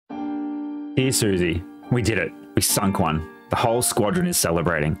Dear Susie, we did it. We sunk one. The whole squadron is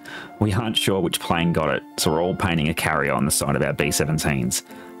celebrating. We aren't sure which plane got it, so we're all painting a carrier on the side of our B-17s.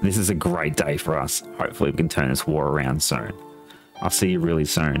 This is a great day for us. Hopefully we can turn this war around soon. I'll see you really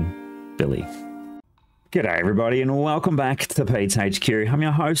soon, Billy. G'day everybody and welcome back to PetesHQ. I'm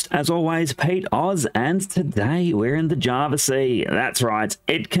your host, as always, Pete Oz, and today we're in the Java Sea. That's right,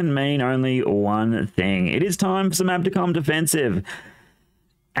 it can mean only one thing. It is time for some ABDACOM defensive.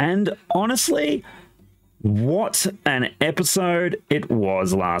 And honestly, what an episode it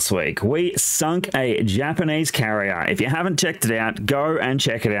was last week. We sunk a Japanese carrier. If you haven't checked it out, go and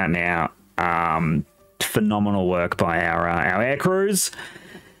check it out now. Phenomenal work by our air crews.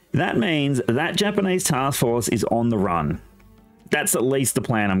 That means that Japanese task force is on the run. That's at least the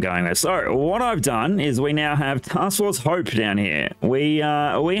plan I'm going with. So what I've done is we now have Task Force Hope down here. We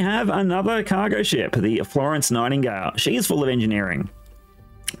have another cargo ship, the Florence Nightingale. She is full of engineering.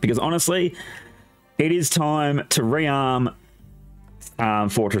 Because honestly, it is time to rearm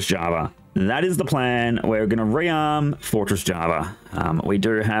Fortress Java. That is the plan. We're going to rearm Fortress Java. We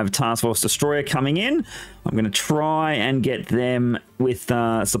do have Task Force Destroyer coming in. I'm going to try and get them with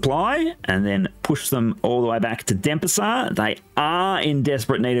supply and then push them all the way back to Denpasar. They are in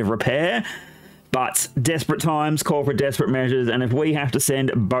desperate need of repair, but desperate times call for desperate measures. And if we have to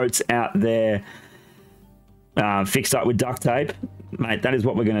send boats out there fixed up with duct tape, mate, that is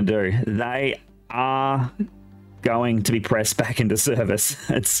what we're going to do. They are going to be pressed back into service.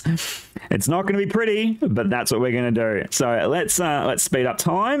 It's not going to be pretty, but that's what we're going to do. So let's speed up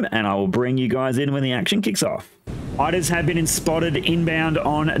time, and I will bring you guys in when the action kicks off. Fighters have been spotted inbound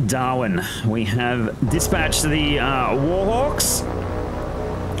on Darwin. We have dispatched the Warhawks.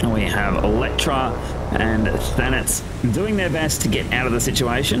 We have Electra and Thanets doing their best to get out of the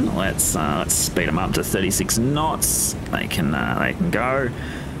situation. Let's speed them up to 36 knots. They can go.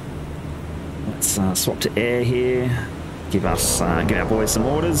 Let's swap to air here. Give our boys some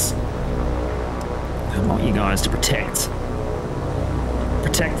orders. I want you guys to protect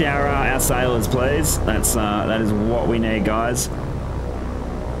our sailors, please. That is what we need, guys.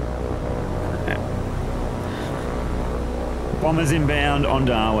 Bombers inbound on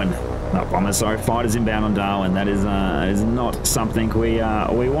Darwin. Not bombers, sorry, fighters inbound on Darwin. That is not something we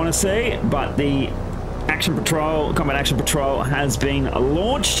want to see, but the combat action patrol has been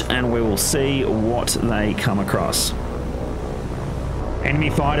launched, and we will see what they come across. Enemy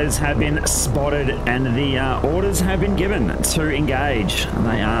fighters have been spotted, and the orders have been given to engage.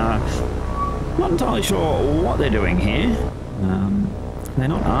 They are not entirely sure what they're doing here. They're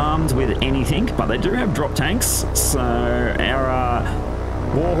not armed with anything, but they do have drop tanks, so our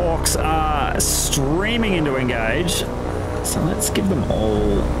Warhawks are streaming into engage. So let's give them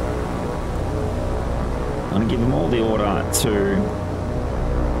all... I'm going to give them all the order to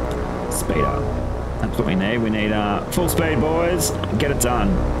speed up. That's what we need. We need full speed, boys. Get it done.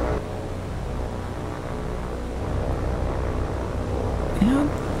 Yeah.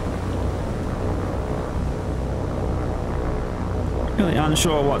 Really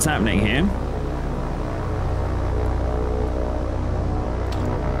unsure what's happening here.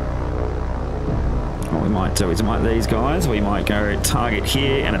 What we might do is these guys, we might go target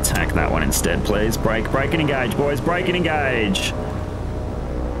here and attack that one instead, please. Break and engage, boys. Break and engage.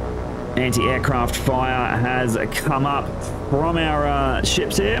 Anti-aircraft fire has come up from our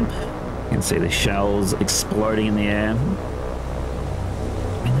ships here. You can see the shells exploding in the air.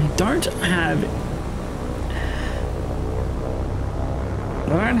 And they don't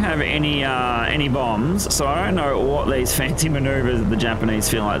have any bombs, so I don't know what these fancy maneuvers that the Japanese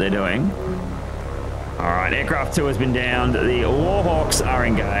feel like they're doing. All right, aircraft 2 has been downed. The Warhawks are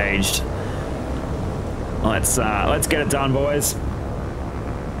engaged. Let's get it done, boys.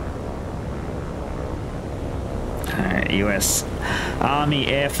 US Army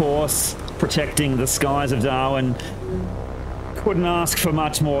Air Force protecting the skies of Darwin. Couldn't ask for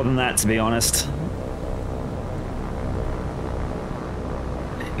much more than that, to be honest.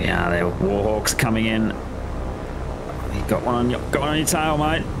 Yeah, there were Warhawks coming in. You got one on your tail,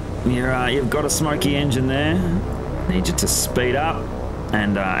 mate. You've got a smoky engine there. Need you to speed up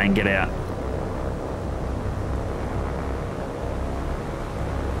and get out.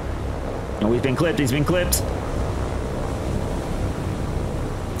 Oh, he's been clipped. He's been clipped.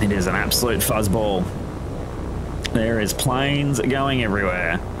 It is an absolute fuzzball. There is planes going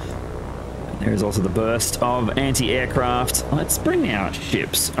everywhere. There is also the burst of anti-aircraft. Let's bring our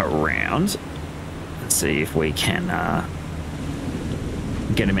ships around. Let's see if we can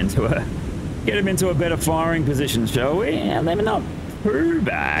get them into a better firing position, shall we? And they're not too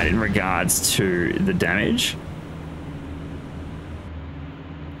bad in regards to the damage.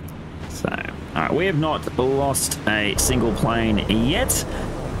 So, all right, we have not lost a single plane yet.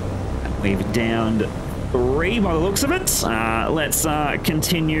 We've downed 3 by the looks of it. Let's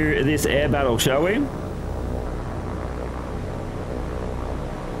continue this air battle, shall we?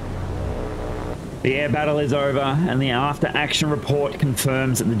 The air battle is over, and the after-action report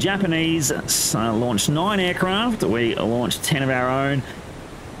confirms that the Japanese launched 9 aircraft. We launched 10 of our own,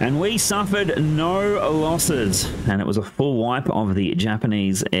 and we suffered no losses. And it was a full wipe of the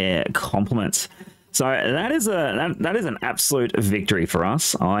Japanese air complement. So that is an absolute victory for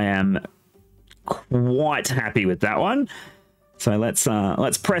us. I am quite happy with that one. So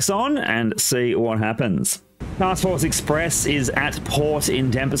let's press on and see what happens. Task Force Express is at port in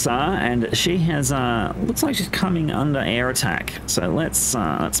Denpasar, and she has looks like she's coming under air attack. So let's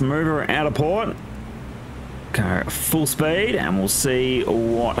move her out of port, go full speed, and we'll see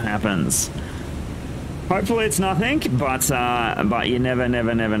what happens. Hopefully it's nothing, but you never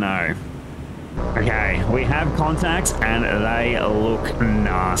know. Okay, we have contact, and they look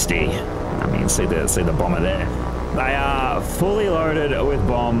nasty. I mean, see the bomber there. They are fully loaded with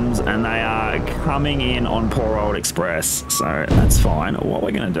bombs, and they are coming in on poor old Express. So that's fine. What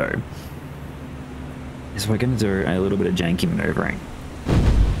we're going to do is we're going to do a little bit of janky maneuvering.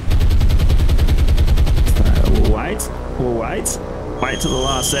 So we'll wait till the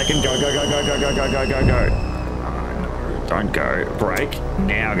last second. Go. Oh, no, don't go. Brake.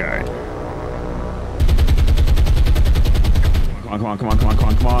 Now go. Come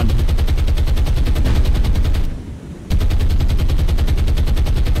on.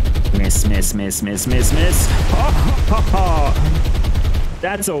 Miss. Oh,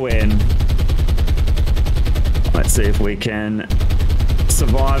 that's a win. Let's see if we can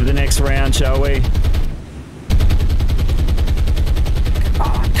survive the next round, shall we?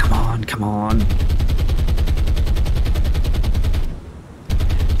 Come on.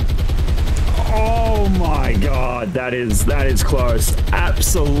 Oh my god, that is close.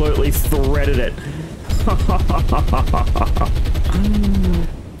 Absolutely threaded it.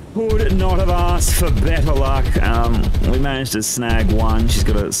 Would not have asked for better luck. We managed to snag one. She's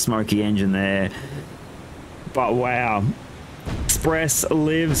got a smoky engine there. But wow. Express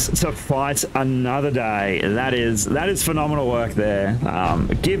lives to fight another day. That is phenomenal work there.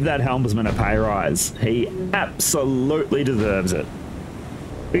 Give that helmsman a pay rise. He absolutely deserves it.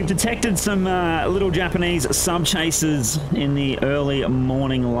 We've detected some little Japanese sub-chasers in the early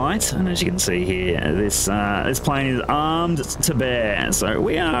morning light, and as you can see here, this plane is armed to bear. So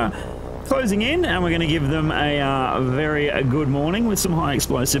we are closing in, and we're going to give them a very good morning with some high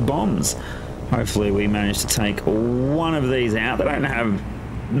explosive bombs. Hopefully we manage to take one of these out. They don't have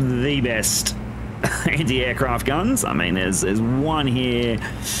the best anti-aircraft guns. I mean, there's one here.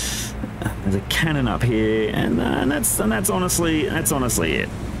 There's a cannon up here, and that's honestly it.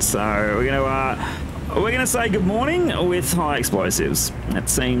 So we're gonna say good morning with high explosives. That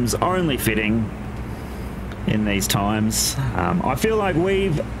seems only fitting in these times. I feel like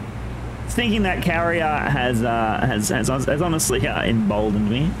thinking that carrier has honestly emboldened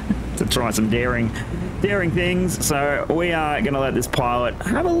me to try some daring things. So we are gonna let this pilot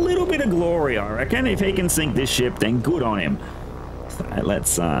have a little bit of glory, I reckon. If he can sink this ship, then good on him.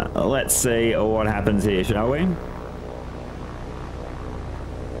 Let's see what happens here, shall we?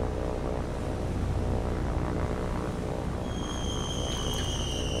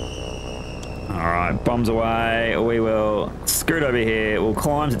 Alright, bombs away. We will scoot over here. We'll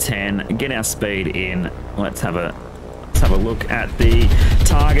climb to 10, get our speed in. Let's have a look at the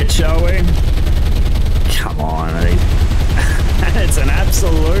target, shall we? Come on. It's an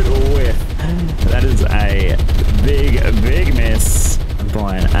absolute whiff. That is a big miss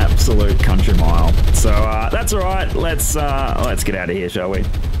by an absolute country mile. So that's all right. Let's get out of here, shall we?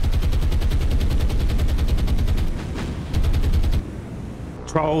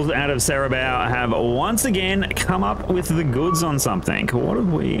 Trolls out of Cerebao have once again come up with the goods on something. What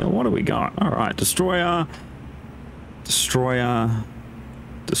have we got? All right, destroyer,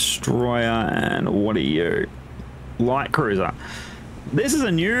 and what are you? Light cruiser. This is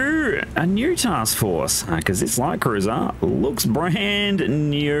a new task force because this light cruiser looks brand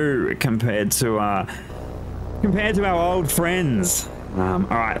new compared to our old friends. All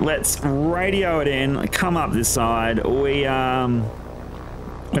right, let's radio it in. Come up this side. We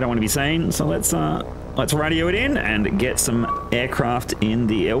don't want to be seen, so let's radio it in and get some aircraft in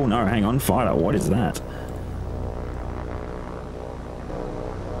the. Oh no, hang on, fighter. What is that?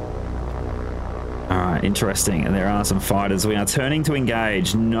 Alright, interesting. There are some fighters. We are turning to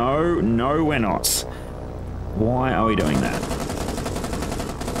engage. No, we're not. Why are we doing that?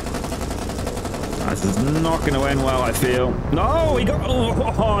 This is not going to end well, I feel. No, he got...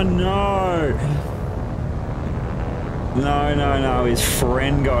 Oh, no. No. His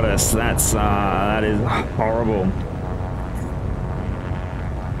friend got us. That is horrible.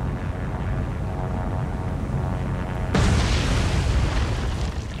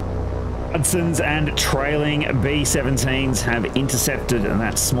 Hudsons and trailing B-17s have intercepted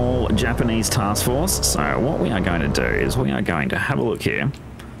that small Japanese task force. So what we are going to do is we are going to have a look here.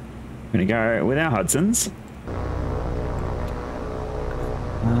 We're going to go with our Hudsons.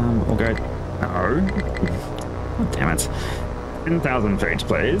 We'll go... No. Oh, damn it. 10,000 feet,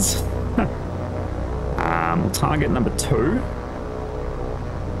 please. We'll target number 2.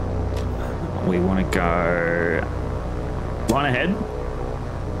 We want to go... line ahead.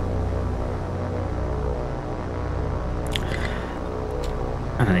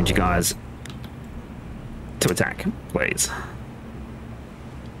 I need you guys to attack, please.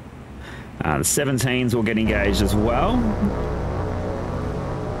 The 17s will get engaged as well.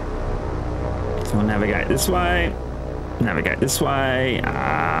 So we'll navigate this way. Navigate this way.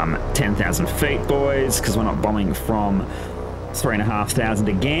 10,000 feet, boys, because we're not bombing from 3,500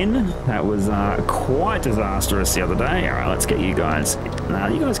 again. That was quite disastrous the other day. All right, let's get you guys.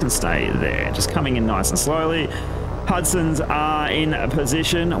 You guys can stay there. Just coming in nice and slowly. Hudsons are in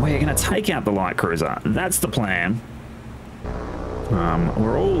position. We're going to take out the light cruiser. That's the plan.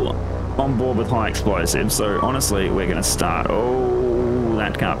 We're all on board with high explosives, so honestly, we're going to start... Oh,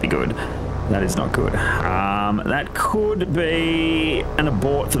 that can't be good. That is not good. That could be an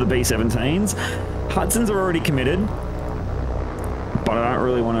abort for the B-17s. Hudsons are already committed, but I don't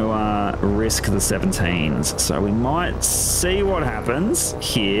really want to risk the 17s, so we might see what happens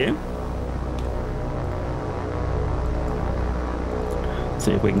here.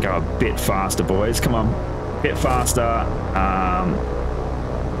 See if we can go a bit faster, boys. Come on, a bit faster.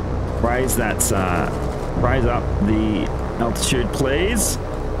 Raise that, raise up the altitude, please.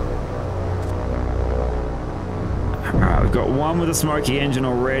 Alright, we've got one with a smoky engine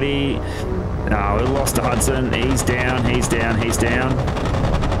already. We lost a Hudson. He's down, he's down, he's down.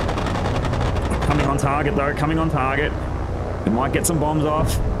 Coming on target, though, coming on target. We might get some bombs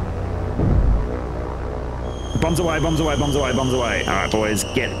off. Bombs away, bombs away, bombs away, bombs away. All right, boys,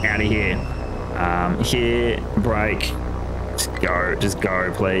 get out of here. Here, brake. Just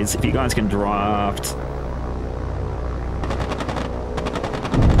go, please. If you guys can draft.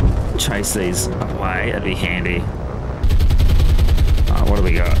 Chase these away, that'd be handy. What do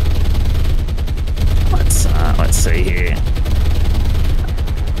we got? Let's see here.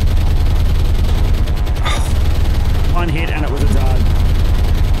 One hit and it was a dud.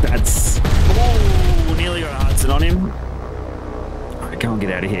 That's... Oh, nearly got a Hudson on him. All right, go and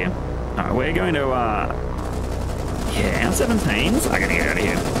get out of here. All right, we're going to... yeah, our 17s are going to get out of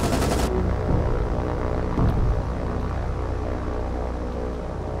here.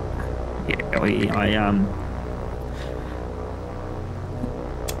 Yeah, I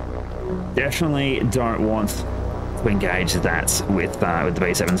definitely don't want to engage that with the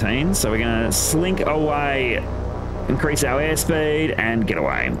B-17. So we're going to slink away, increase our airspeed, and get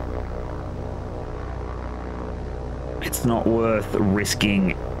away. It's not worth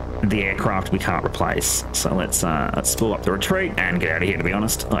risking the aircraft we can't replace. So let's spool up the retreat and get out of here, to be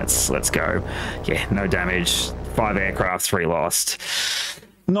honest. Let's go. Yeah, no damage. 5 aircraft, 3 lost.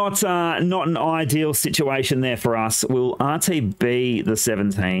 Not an ideal situation there for us. We'll RTB the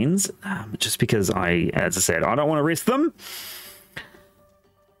 17s, just because as I said, I don't want to risk them.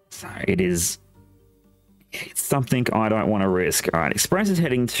 So it's something I don't want to risk. All right, Express is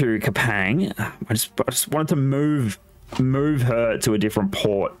heading to Kapang. I just wanted to move her to a different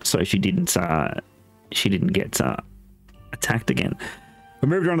port so she didn't get attacked again. We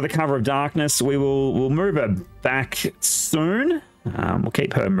moved her onto the cover of darkness. We'll move her back soon. We'll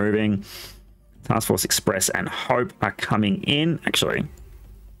keep her moving. Task Force Express and Hope are coming in. Actually,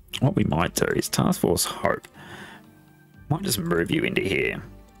 what we might do is Task Force Hope might just move you into here.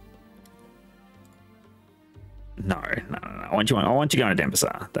 No. I want you going to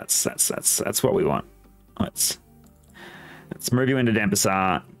Denpasar. That's what we want. Let's move you into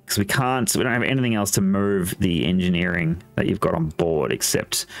Denpasar, because we don't have anything else to move the engineering that you've got on board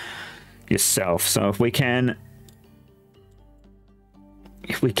except yourself. So if we can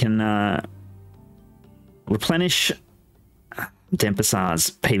replenish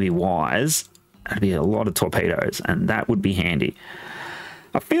Denpasar's PBYs, that'd be a lot of torpedoes, and that would be handy.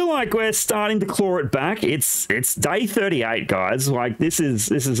 I feel like we're starting to claw it back. It's day 38, guys. Like this is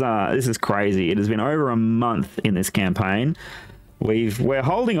crazy. It has been over a month in this campaign. We're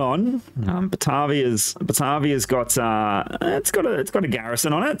holding on. Batavia's got it's got a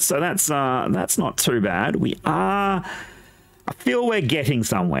garrison on it, so that's not too bad. I feel we're getting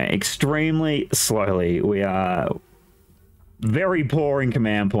somewhere extremely slowly. We are very poor in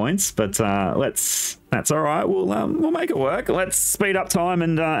command points, but that's all right. We'll make it work. Let's speed up time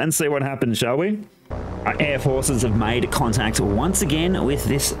and see what happens, shall we? Our air forces have made contact once again with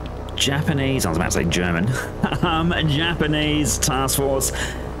this Japanese, I was about to say German, Japanese task force.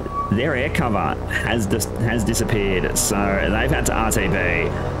 Their air cover has disappeared, so they've had to RTB.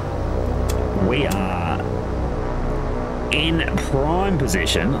 We are in prime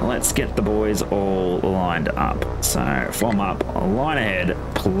position. Let's get the boys all lined up. So form up, line ahead,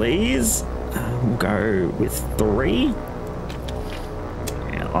 please. We'll go with 3.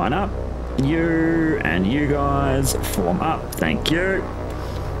 Yeah, line up. You and you guys form up. Thank you.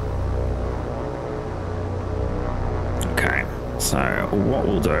 Okay, so what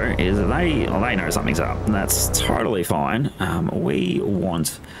we'll do is they know something's up. That's totally fine. We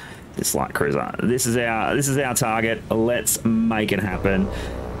want this light cruiser. This is our target. Let's make it happen.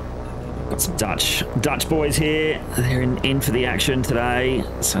 Got some Dutch boys here. They're in for the action today.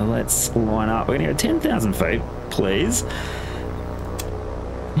 So let's line up. We're gonna go 10,000 feet, please.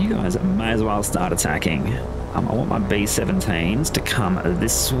 You guys may as well start attacking. I want my B-17s to come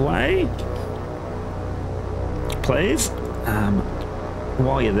this way, please.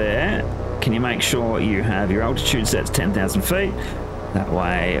 While you're there, can you make sure you have your altitude set to 10,000 feet? That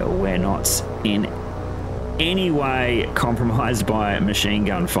way we're not in any way compromised by machine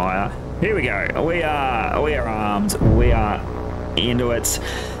gun fire. Here we go. We are armed. We are into it.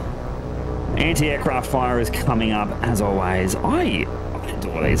 Anti-aircraft fire is coming up as always. I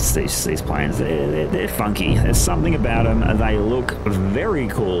adore these planes. They're funky. There's something about them. They look very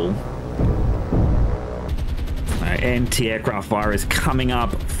cool. Anti-aircraft fire is coming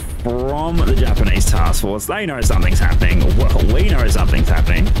up from the Japanese task force. They know something's happening. Well, we know something's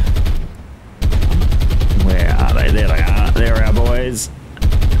happening. Where are they? There they are. There are our boys.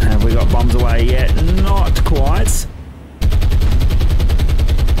 Have we got bombs away yet? Not quite.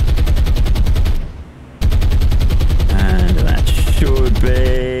 And that should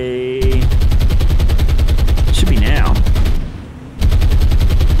be now.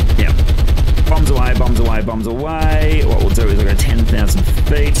 Yep. Bombs away, bombs away, bombs away. What we'll do is we'll go 10,000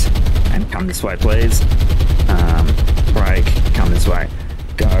 feet and come this way, please. Break, come this way.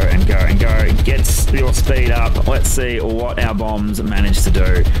 Go and go and go. Get your speed up. Let's see what our bombs manage to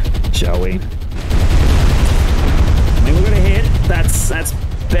do, shall we? I mean, we've got a hit. That's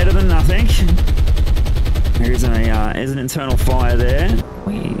better than nothing. There's an internal fire there.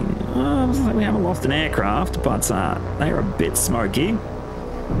 We haven't lost an aircraft, but they're a bit smoky.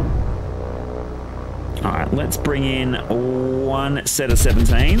 All right, let's bring in one set of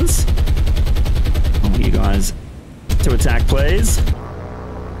 17s. I want you guys to attack, please.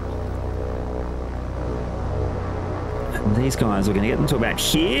 And these guys, we're going to get them to about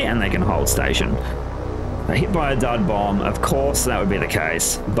here, and they can hold station. They're hit by a dud bomb. Of course, that would be the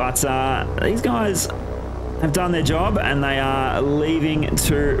case. But these guys have done their job, and they are leaving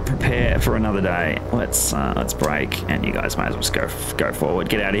to prepare for another day. Let's break, and you guys might as well just go forward.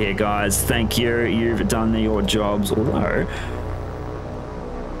 Get out of here, guys. Thank you. You've done your jobs. Although,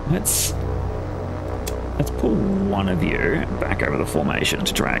 let's pull one of you back over the formation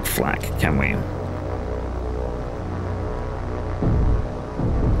to drag flak, can we?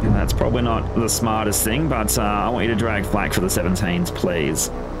 And that's probably not the smartest thing, but I want you to drag flak for the 17s,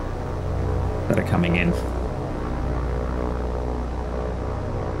 please, that are coming in.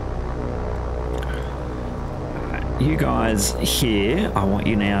 You guys here, I want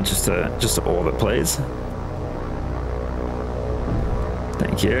you now just to orbit, please.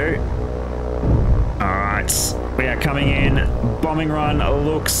 Thank you. Alright, we are coming in. Bombing run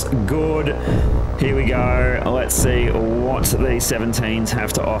looks good. Here we go. Let's see what the 17s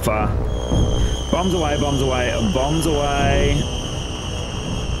have to offer. Bombs away, bombs away, bombs away.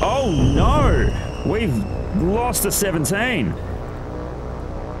 Oh no! We've lost a 17.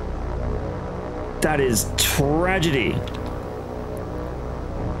 That is tragedy.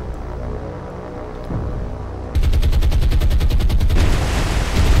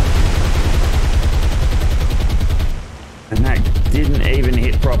 And that didn't even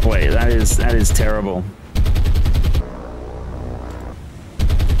hit properly. That is terrible.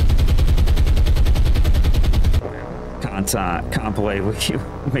 Can't believe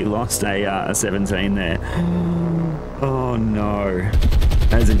we lost a 17 there. Oh no.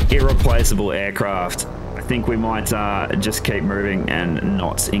 That is an irreplaceable aircraft. I think we might just keep moving and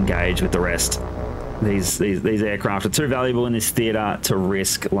not engage with the rest. These aircraft are too valuable in this theater to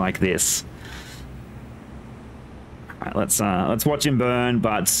risk like this. All right, let's watch him burn,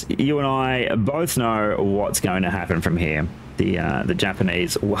 but you and I both know what's going to happen from here. The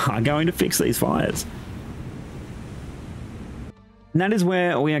Japanese are going to fix these fires. And that is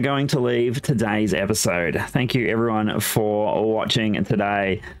where we are going to leave today's episode. Thank you everyone for watching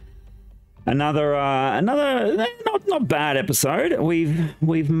today. Another not bad episode.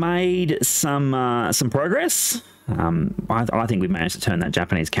 We've made some progress. I think we've managed to turn that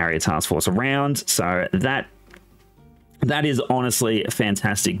Japanese carrier task force around. So that is honestly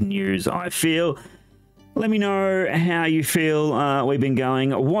fantastic news, I feel. Let me know how you feel we've been going.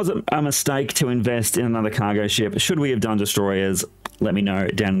 Was it a mistake to invest in another cargo ship? Should we have done destroyers? Let me know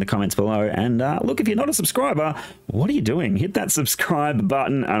down in the comments below. And look, if you're not a subscriber, what are you doing? Hit that subscribe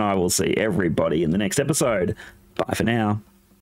button, and I will see everybody in the next episode. Bye for now.